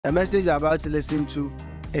The message you're about to listen to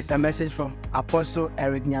is a message from Apostle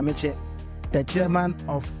Eric Nyamekye, the chairman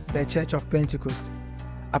of the Church of Pentecost.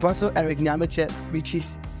 Apostle Eric Nyamekye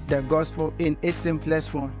preaches the gospel in its simplest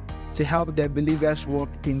form to help the believers walk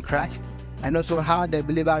in Christ and also how the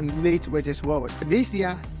believer relates with his word. This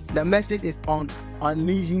year, the message is on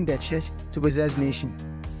unleashing the church to possess nation.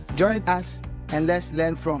 Join us and let's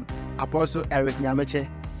learn from Apostle Eric Nyamekye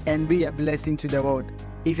and be a blessing to the world.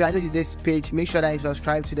 If you are new to this page, make sure that you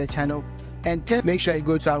subscribe to the channel and make sure you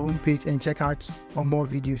go to our homepage and check out for more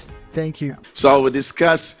videos. Thank you. So I will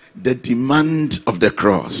discuss the demand of the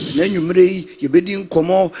cross. And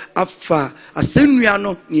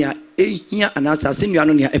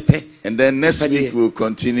then next week we'll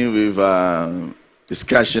continue with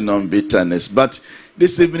discussion on bitterness. But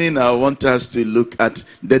this evening I want us to look at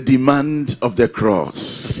the demand of the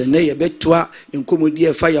cross.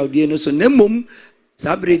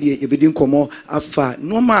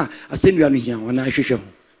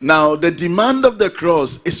 Now, the demand of the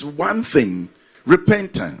cross is one thing: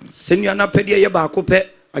 repentance. Now,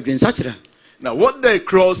 what the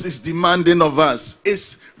cross is demanding of us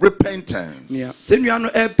is repentance. 2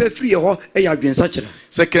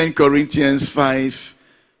 Corinthians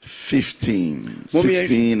 5:15,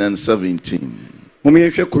 16 and 17.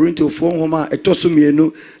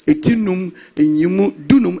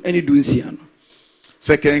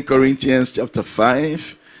 2 Corinthians chapter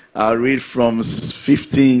 5, I'll read from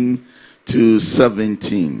 15 to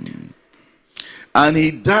 17. And he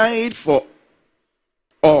died for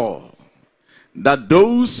all, that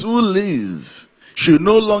those who live should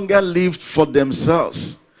no longer live for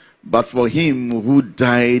themselves, but for him who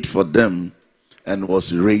died for them and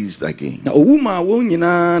was raised again. Now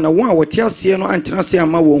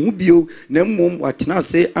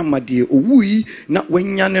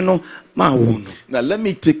let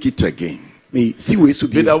me take it again.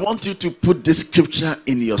 But I want you to put this scripture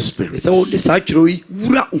in your spirit.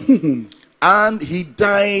 And he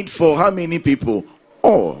died for how many people?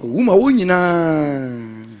 All.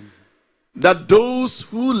 That those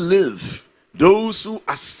who live, those who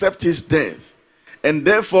accept his death, and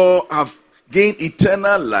therefore have gained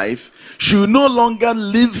eternal life, should no longer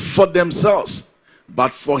live for themselves,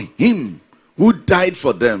 but for him who died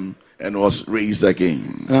for them and was raised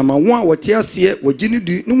again. So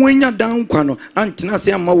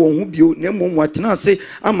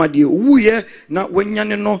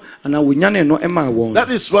that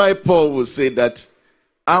is why Paul will say that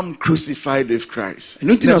I'm crucified with Christ.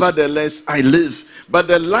 Nevertheless, I live. But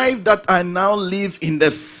the life that I now live in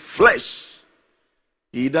the flesh,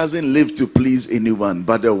 he doesn't live to please anyone,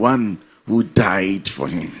 but the one who died for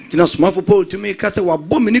him. So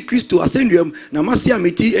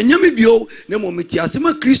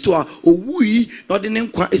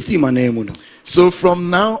from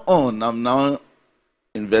now on, I'm now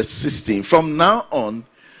in verse 16. From now on,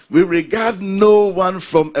 we regard no one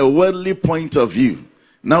from a worldly point of view.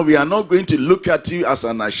 Now we are not going to look at you as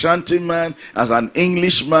an Ashanti man, as an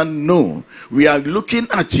Englishman. No, we are looking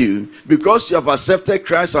at you because you have accepted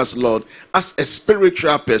Christ as Lord, as a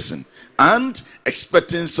spiritual person, and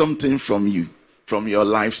expecting something from you, from your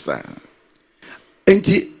lifestyle.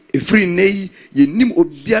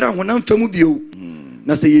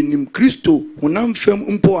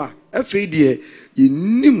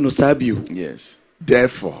 Yes.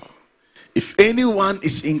 Therefore, if anyone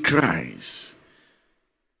is in Christ,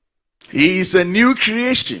 he is a new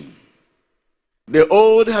creation. The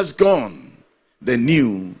old has gone, the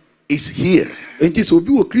new is here. And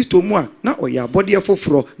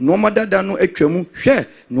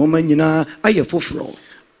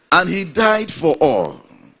he died for all,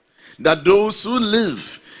 that those who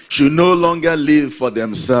live should no longer live for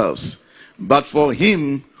themselves, but for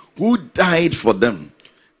him who died for them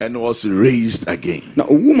and was raised again.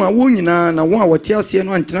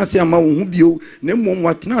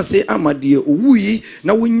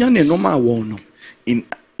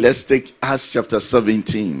 Let's take Acts chapter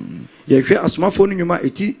 17,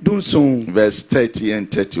 verse 30 and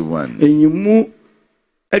 31.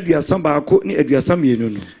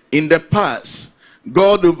 In the past,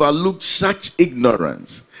 God overlooked such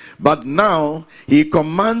ignorance, but now he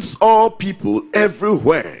commands all people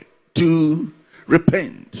everywhere to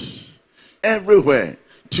repent. Everywhere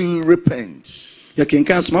to repent.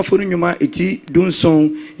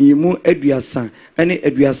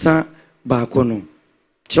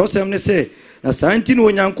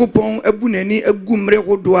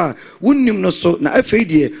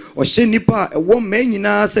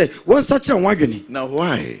 Now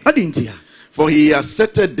why? For he has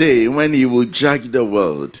set a day when he will judge the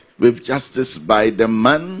world with justice by the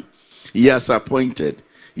man he has appointed.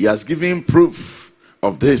 He has given proof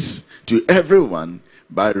of this to everyone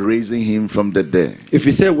by raising him from the dead. If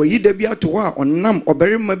you say, "Well, you debut to her on Nam or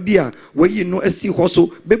Berimabia, where you know a sea horse,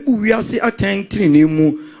 Bebu, we are say a tank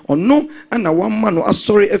trinimu, or no, and a one man or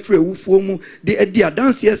sorry, a free woofomu, the idea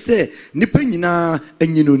dance here say, Nipenina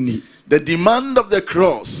and you know need." The demand of the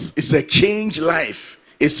cross is a changed life,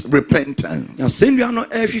 it's repentance. Now, send you no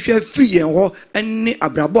free and any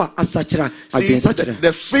abrabo as such. See,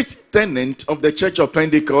 the fifth tenet of the Church of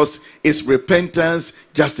Pentecost is repentance,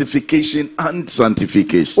 justification, and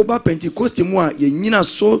sanctification. Oba Pentecost, moi, ye nina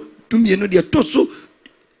so to me, no dear toso.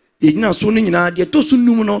 Ye nina so nina, dear tosu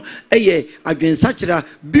numuno, aye, against such a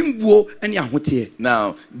bimbo and yahote.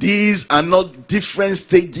 Now, these are not different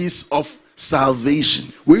stages of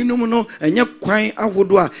salvation. We no no and ya quine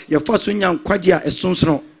awoodwa, your first young quadia as soon.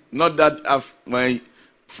 Not that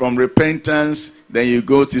from repentance, then you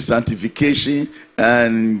go to sanctification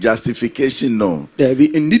and justification. No. There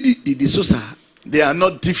be indeed the sosa. They are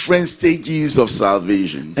not different stages of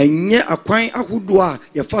salvation. And yet a quine awoodwa,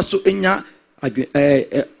 your first so enya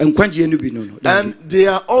and quadia no. And they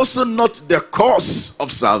are also not the cause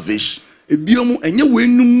of salvation. A biomu and your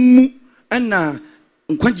win and na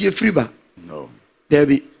quadia friba. No.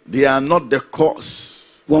 They are not the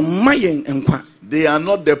cause. They are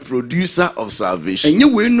not the producer of salvation.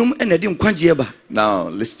 Now,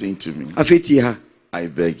 listen to me. I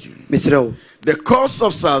beg you. The cause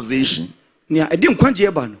of salvation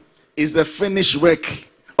is the finished work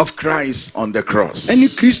of Christ on the cross. That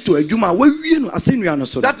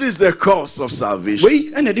is the cause of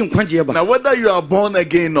salvation. Now, whether you are born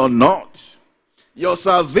again or not, your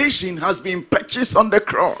salvation has been purchased on the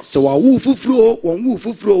cross. So you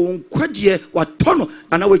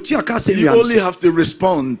only have to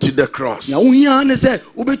respond to the cross.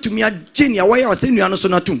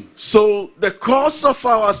 So the cause of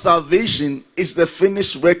our salvation is the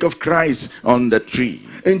finished work of Christ on the tree.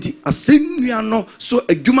 You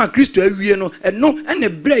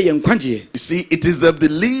see, it is the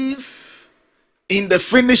belief in the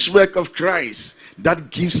finished work of Christ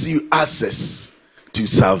that gives you access to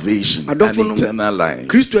salvation and eternal life.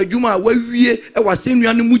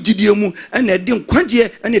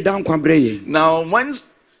 Now, when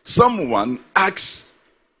someone asks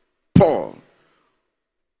Paul,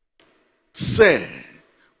 "Sir,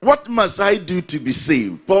 what must I do to be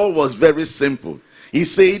saved?" Paul was very simple. He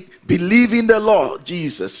said, "Believe in the Lord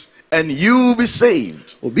Jesus and you will be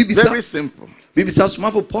saved." Very simple. Bibisa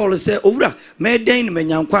sumafo Paul say, "Owura, me den me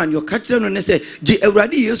nyankwa an yo ka kire no ne say, "Ji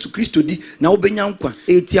Awurade Yesu Kristo di na wo benyankwa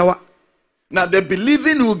etiawa." Now the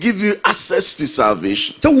believing will give you access to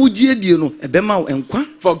salvation. So wujie die no ebema wo enkwa.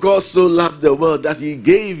 For God so loved the world that he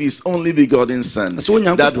gave his only begotten son,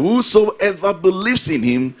 that whosoever believes in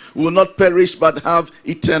him will not perish but have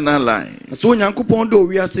eternal life. So nyankopon do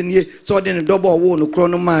wiase nie so de ne dobo wo no kro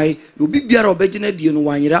no mai obi biara obegina die no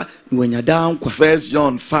wanyira wanya da nkwa. 1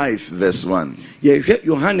 John 5 verse 1. Ye hwe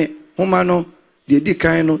Yohane homa no de di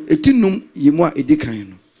kan no etinum yimu a edi kan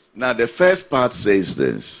no. Now the first part says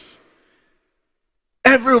this: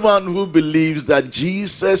 everyone who believes that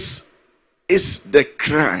Jesus is the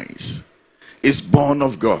Christ is born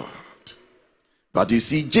of God. But you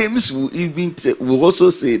see, James will also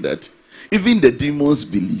say that even the demons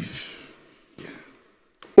believe.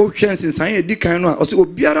 Okay, since I did kind of also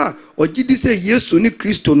Biara or did you say yes ni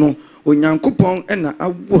Christo no or Yankopon and a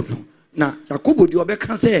wood na Jacobo di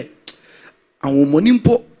Obekan say and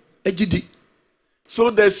womanimpo ejidi. So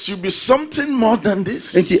there should be something more than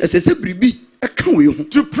this. And as I said,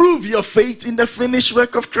 to prove your faith in the finished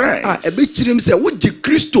work of Christ.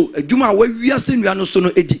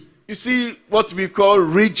 You see, what we call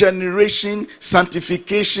regeneration,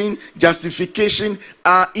 sanctification, justification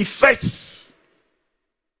are effects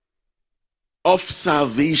of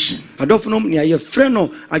salvation.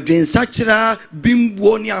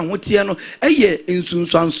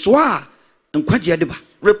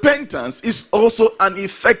 Repentance is also an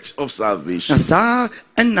effect of salvation.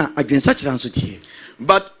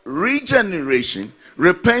 But regeneration,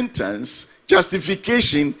 repentance,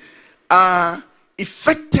 justification are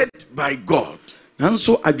effected by God. No,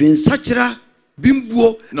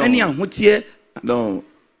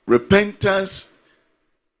 repentance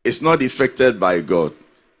is not effected by God.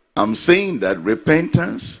 I'm saying that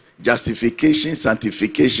repentance, justification,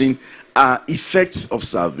 sanctification are effects of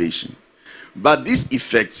salvation. But these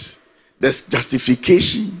effects, the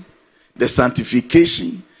justification, the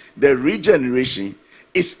sanctification, the regeneration,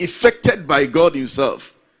 is effected by God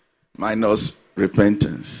himself, minus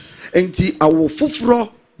repentance. Enti awo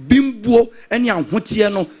foforo bimbuo ene ahotie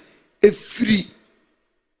no efiri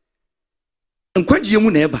nkwagie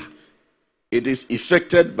mu na eba. It is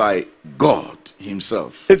effected by God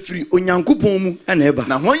himself. Efiri onyankopon mu ana eba.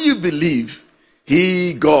 Now when you believe,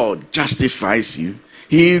 he, God, justifies you,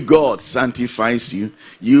 he, God, sanctifies you,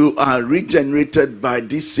 you are regenerated by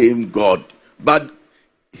this same God. But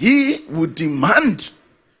he would demand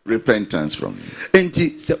repentance from you.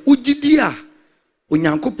 Enti se ugidi a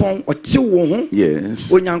onyankopon ote wo ho.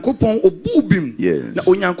 Yes. Onyankopon obubim. Yes. Na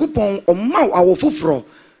onyankopon omma awo foforo.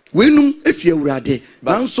 Wenum efie urade.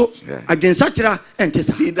 Nanso adwensakira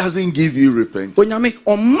entesa. He doesn't give you repentance. Onyame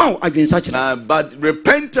omma adwensakira. But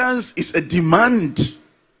repentance is a demand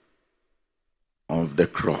of the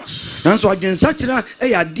cross. Nanso adwensakira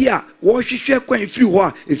ade a wo hwehwe kwan efiri ho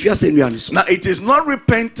a efiase nuane so. Now it is not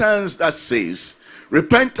repentance that saves.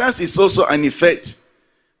 Repentance is also an effect,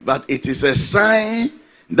 but it is a sign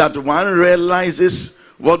that one realizes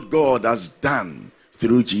what God has done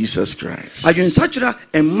through Jesus Christ. Adwensakira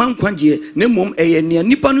emman kwanje ne mom eye ne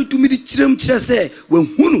nipa no tumi di kirem kire se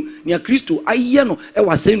wehunu ne Kristo aye no e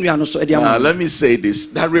wase nuane so e de am. Let me say this,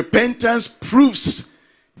 that repentance proves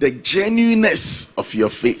the genuineness of your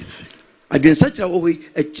faith. Adwensakira wo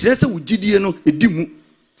e kire se wugidie no edimu.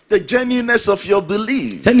 The genuineness of your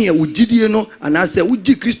belief. Tani ya wugidie no anase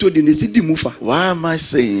wugi Kristo de ne sidi mu fa. Why am I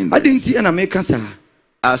saying that? Adenti na meka sa.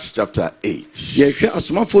 Acts chapter 8. Yehwe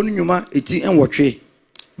asomafo no nyuma eti enwotwe.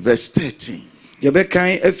 Verse 13.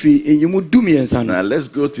 Yebekan afi enyimu dumiensa no. Now let's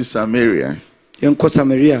go to Samaria. Yenko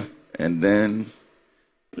Samaria. And then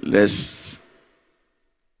let's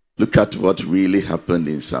look at what really happened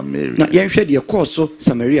in Samaria. Na yenhwe de koso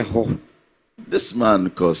Samaria ho. This man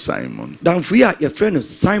called Simon. Danfu ya your friend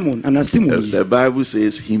Simon and Simon. The Bible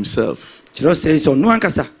says himself Chiro says so no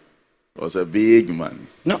ankasa. Was a big man.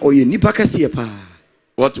 Na oye nipa kase pa.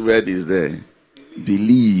 What word is there?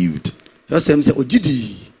 Believed. Just say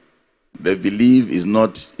ogidi. The believe is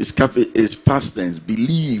not, it's past tense.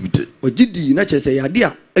 Believed. Ogidi na chese yade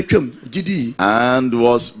a atwam ogidi. And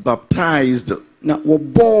was baptized. Na wo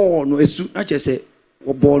bo no esu na chese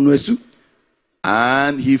wo bo no esu.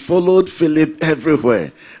 And he followed Philip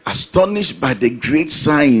everywhere, astonished by the great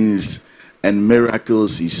signs and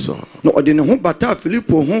miracles he saw. No odine ho bata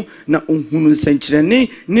Philippo ho na ohunu senkyerene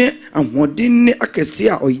ne ahode ne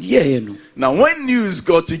akese a oyeye no. Now when news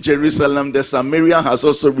got to Jerusalem that Samaria has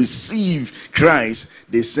also received Christ,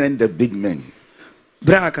 they sent the big men.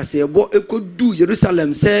 Bra akase bo ekodu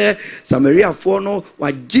Jerusalem se Samaria fo no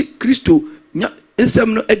wagye Kristo nya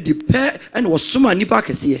ensem no edipe and wasoma nipa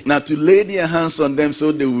akese. Now to lay their hands on them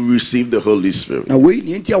so they will receive the Holy Spirit. Na we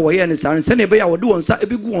ni ntia wo ye ne san se ne be ya wo de wonsa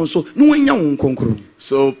ebegu won so no wanya won konkro.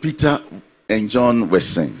 So Peter and John were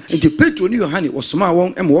sent. Nti Petro ni Yohane wasoma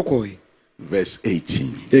won em wo koe. Verse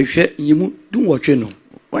 18. Ehwe nyimu dun wotwe no.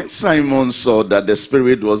 When Simon saw that the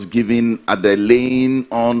Spirit was given at the laying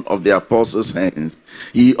on of the apostles' hands,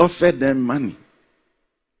 he offered them money.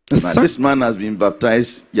 Now, this man has been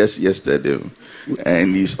baptized just yesterday,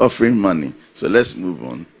 and he's offering money. So let's move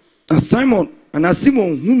on. Simon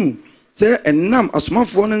hunu say enam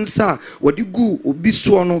asomafo no nsa wodi gu obi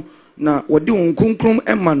so no na wodi won konkrom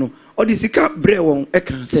ema no odi sika bre won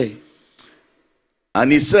eka say.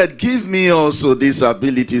 And he said, give me also this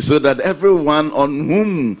ability so that everyone on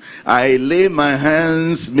whom I lay my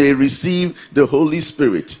hands may receive the Holy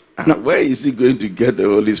Spirit. Now, where is he going to get the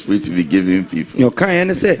Holy Spirit to be giving people? You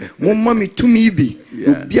can say, Mumma me to me be.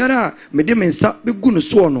 Biara, me de mensa be gun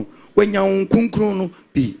so no. When ya un konkro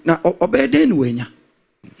be. Na obeden wenya.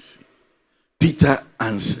 Peter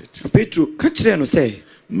answered, Petro, kachire no say,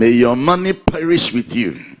 may your money perish with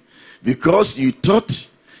you, because you thought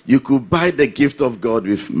you could buy the gift of God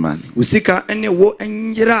with money. Usika ene wo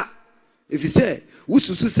enjira. If you say,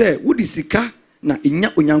 ususu say, wudi sika na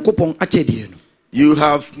inya onyankopon achedie no. You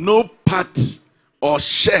have no part or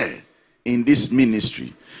share in this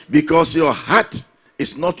ministry because your heart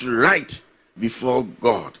is not right before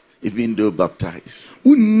God, even though baptized.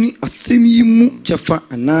 Unni asemi mu chefa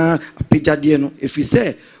ana apejade no. If you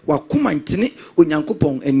say, wakuma ntene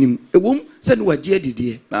onyankopon anim ewom se no wagye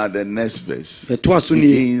adidie. Now the next verse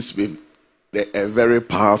begins with a very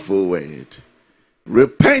powerful word.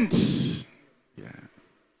 Repent. Yeah.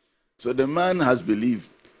 So the man has believed.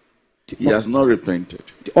 He has not repented.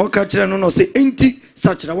 All catcher no say enti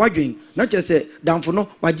sachra wadwen na che say damfo no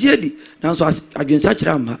wagye adi nanso adwen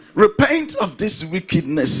sachra ma. Repent of this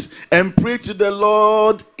wickedness and pray to the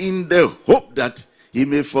Lord in the hope that he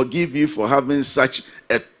may forgive you for having such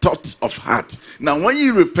a thought of heart. Now when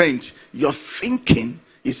you repent, your thinking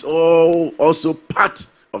is also part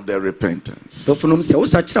of the repentance. Dofonom say o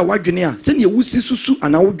sachra wadwen a se ne wusi susu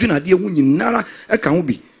ana wodwen ade hu nyinara e ka ho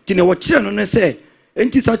bi. Ti ne wo kire no ne say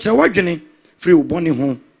enti sachra wadwene free uboni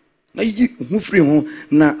ho na yi hu firi ho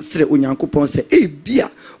na sere onyankopon se ebia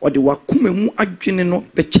ode wakoma mu adwene no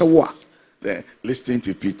bechewo a. Listen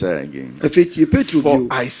to Peter again. For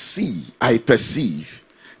I perceive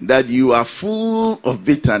that you are full of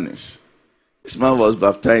bitterness. This man was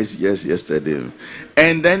baptized yesterday.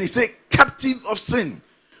 And then he said, captive of sin.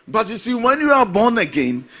 But you see, when you are born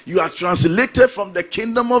again, you are translated from the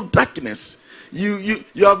kingdom of darkness. You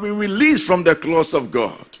have been released from the claws of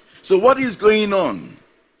God. So what is going on?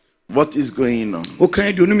 What is going on?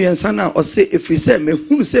 Okay, do you know or say if we say me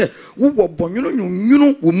who say wo bonyono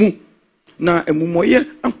wo mu na emumoye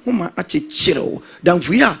ahoma achechiro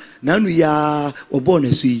danfuya na nu ya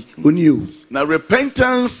obona sui oni o. Now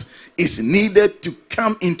repentance is needed to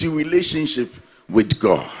come into relationship with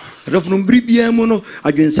God. As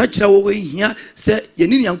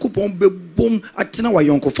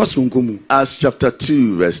chapter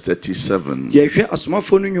 2 verse 37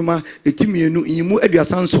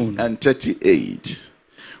 and 38.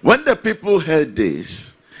 When the people heard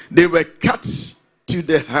this, they were cut to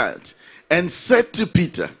the heart and said to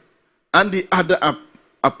Peter and the other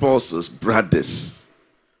apostles, brothers,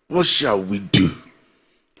 what shall we do?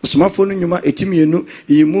 Asomafo nyuma etimienu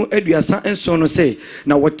yimu aduasa enso no say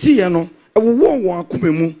na wotie no ewo won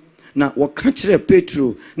akoma mu na woka kire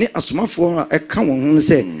Petro ne asomafo a eka won ho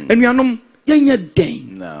say anuanom yenye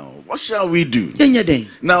den. Now what shall we do? Yenye den.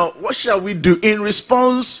 Now what shall we do in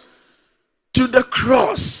response to the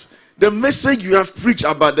cross, the message you have preached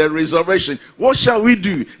about the resurrection? What shall we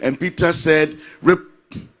do? And Peter said,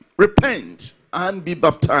 repent and be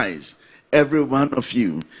baptized, every one of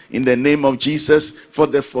you, in the name of Jesus, for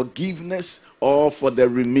the forgiveness or for the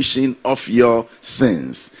remission of your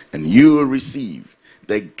sins, and you will receive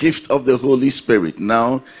the gift of the Holy Spirit.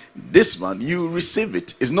 Now this one, you receive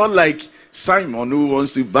it. It's not like Simon who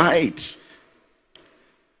wants to buy it.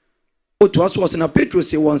 To us was na Petro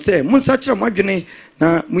say one say munsachira madwene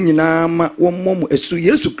na munyina ma wommo esu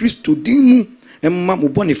Yesu Kristo dimu emma mo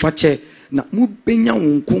bone fache na mu benya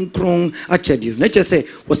won konkron achede na che say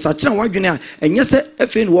wasachira wadwene a enye se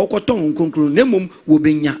efe ni wo koton konkron na mom wo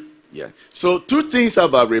benya. Yeah. So two things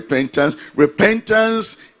about repentance.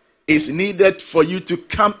 Repentance is needed for you to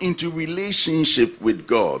come into relationship with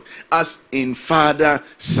God, as in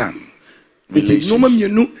father-son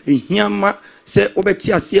relationship. Se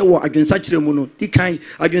obeti ase wo adwensakire mu no dikan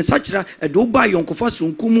adwensakira edo ba yonkofa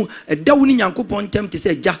sonkumu edawo ni nyankopon tem te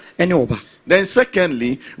se ja ene oba. Then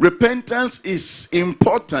secondly, repentance is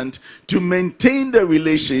important to maintain the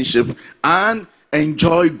relationship and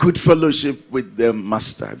enjoy good fellowship with the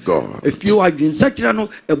master God. If you adwensakira no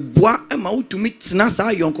eboa ema utumi tena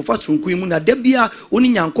sa yonkofa sonkumu mu na da bia oni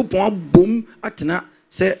nyankopon abom atena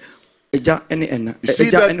se eja ene ena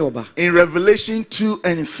eja ene oba. In Revelation 2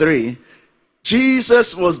 and 3,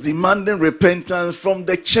 Jesus was demanding repentance from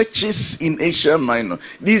the churches in Asia Minor.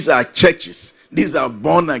 These are churches. These are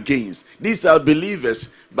born again. These are believers.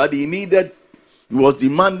 But he was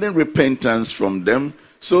demanding repentance from them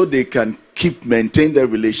so they can maintain their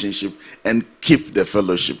relationship and keep the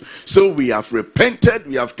fellowship. So we have repented.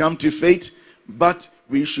 We have come to faith. But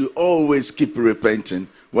we should always keep repenting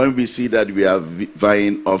when we see that we are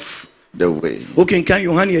vying off the way. Okay, can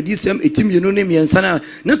you hand this etimienu ne miensana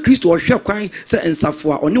na Kristo ohwe kwan se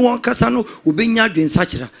ensafo a oni won kasa no obenya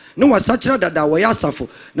adwensakira ne wasakira dada wo ya asafo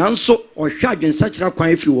nanso ohwe adwensakira kwan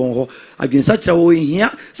afi won ho adwensakira wo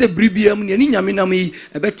hia se bribiam ne ni nyame nam yi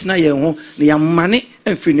ebetena ye ho ne yamane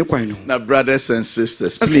amfiri ne kwan no. Now brothers and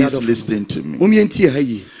sisters, please listen to me. Omienti ha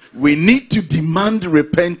yi. We need to demand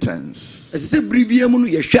repentance se bribiam no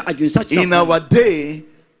ye hwe adwensakira in our day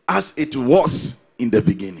as it was in the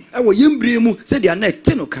beginning. Now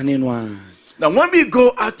when we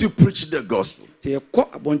go out to preach the gospel,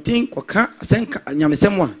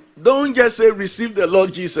 don't just say receive the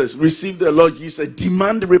Lord Jesus, receive the Lord Jesus.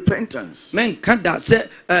 Demand repentance.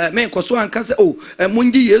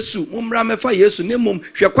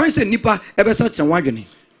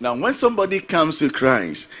 Now when somebody comes to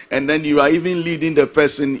Christ and then you are even leading the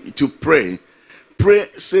person to pray,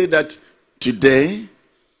 say that today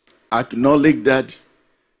acknowledge that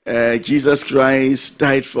Jesus Christ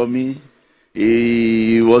died for me.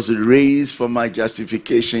 He was raised for my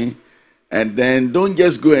justification. And then don't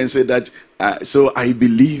just go and say that, so I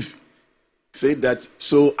believe. Say that,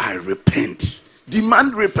 so I repent.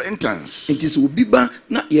 Demand repentance. It is ubiba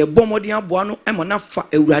na ye bomodi aboano emona fa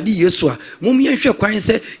ewurade Yesu a mom ye hwe kwan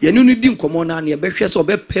se ye nu di nkomo na na ye behwe se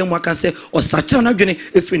obepem aka se osakira na dwene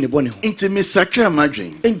efiri ne bone ho. Inti me sakira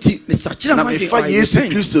madwen. Inti me sakira madwen. Na me fa Yesu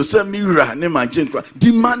Christo se mi wura ne magyen kwa.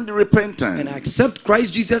 Demand repentance. And I accept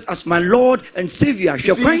Christ Jesus as my Lord and Savior.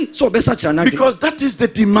 Hwe kwan so obesakira na dwene. Because that is the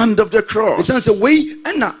demand of the cross. It says way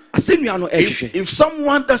na If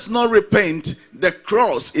someone does not repent, the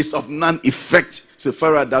cross is of none effect so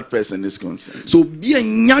far as that person is concerned. So be a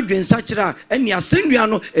nyadwen sachira eni asendua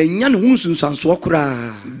no enya ne hu sunsanso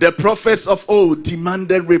kura. The prophets of old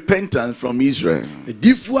demanded repentance from Israel.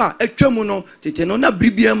 Difu a atwamu no tete no na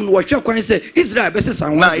bribiam no wohwe kwan se Israel besesa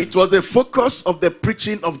ho. Now it was the focus of the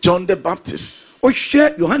preaching of John the Baptist.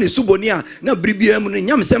 Ohwe Yohane Subonia na bribiam no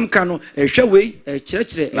nyamsem ka no ehwe wei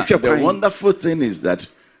kirekire ehwe kwan. The wonderful thing is that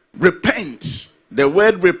repent, the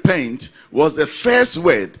word repent was the first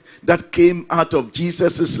word that came out of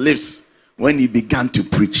Jesus' lips when he began to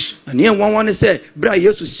preach. And here one say, Bra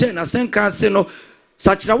Yesu she na senka se no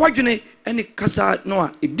sachira wadwene ene kasa no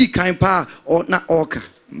a edi kan pa or na oka.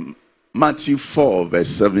 Matthew 4 verse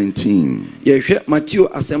 17. Yehwe Matthew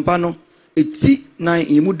asempa no eti nan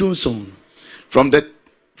yemudunson. From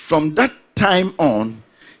that time on,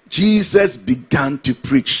 Jesus began to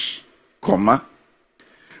preach,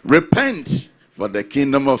 repent, for the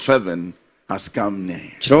kingdom of heaven has come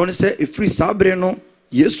near. Chirone se efri sabre no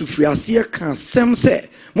Yesu fri ase ka sem se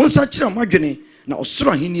monsa chira madwene na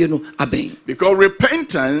osoro ahenie no aben. Because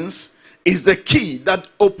repentance is the key that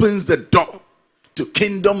opens the door to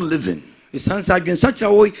kingdom living. Isansa adwen sa chira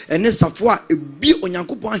wo ene safo a ebi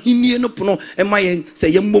onyankopon ahenie no pono emayen se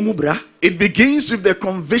yemmomu bra. It begins with the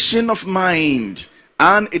conviction of mind,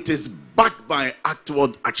 and it is backed by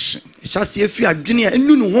outward action.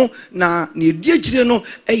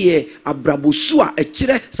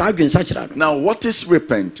 Now, what is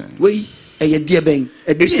repentance?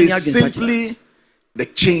 It is simply the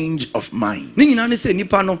change of mind.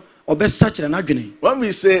 When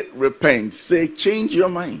we say repent, say change your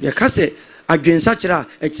mind. Now,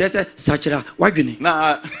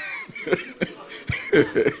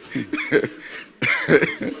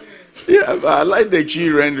 yeah, but I like the key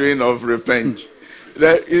rendering of repent.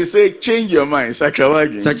 That you say change your mind, yeah,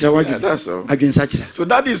 that's all. So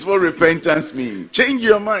that is what repentance means. Change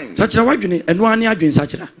your mind. But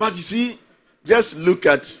you see, just look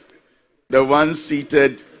at the one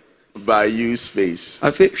seated by you's face.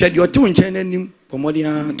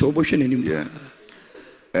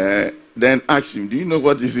 Yeah. Then ask him, do you know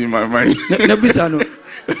what is in my mind?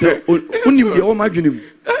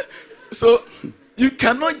 So you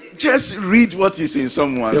cannot just read what is in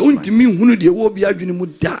someone's mind.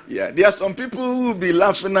 Yeah, there are some people who will be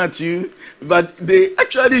laughing at you, but they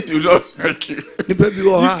actually do not like you. You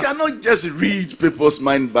cannot just read people's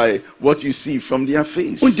mind by what you see from their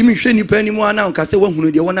face.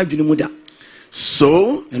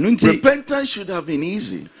 So, repentance should have been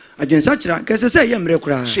easy. Change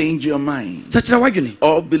your mind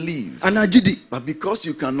or believe. But because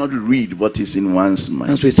you cannot read what is in one's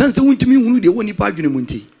mind,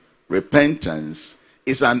 repentance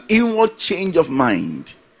is an inward change of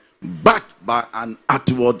mind backed by an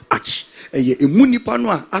outward action. Yes.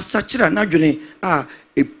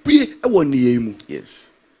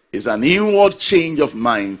 It's an inward change of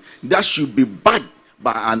mind that should be backed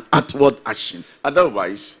by an outward action.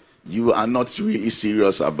 Otherwise, you are not really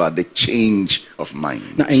serious about the change of mind.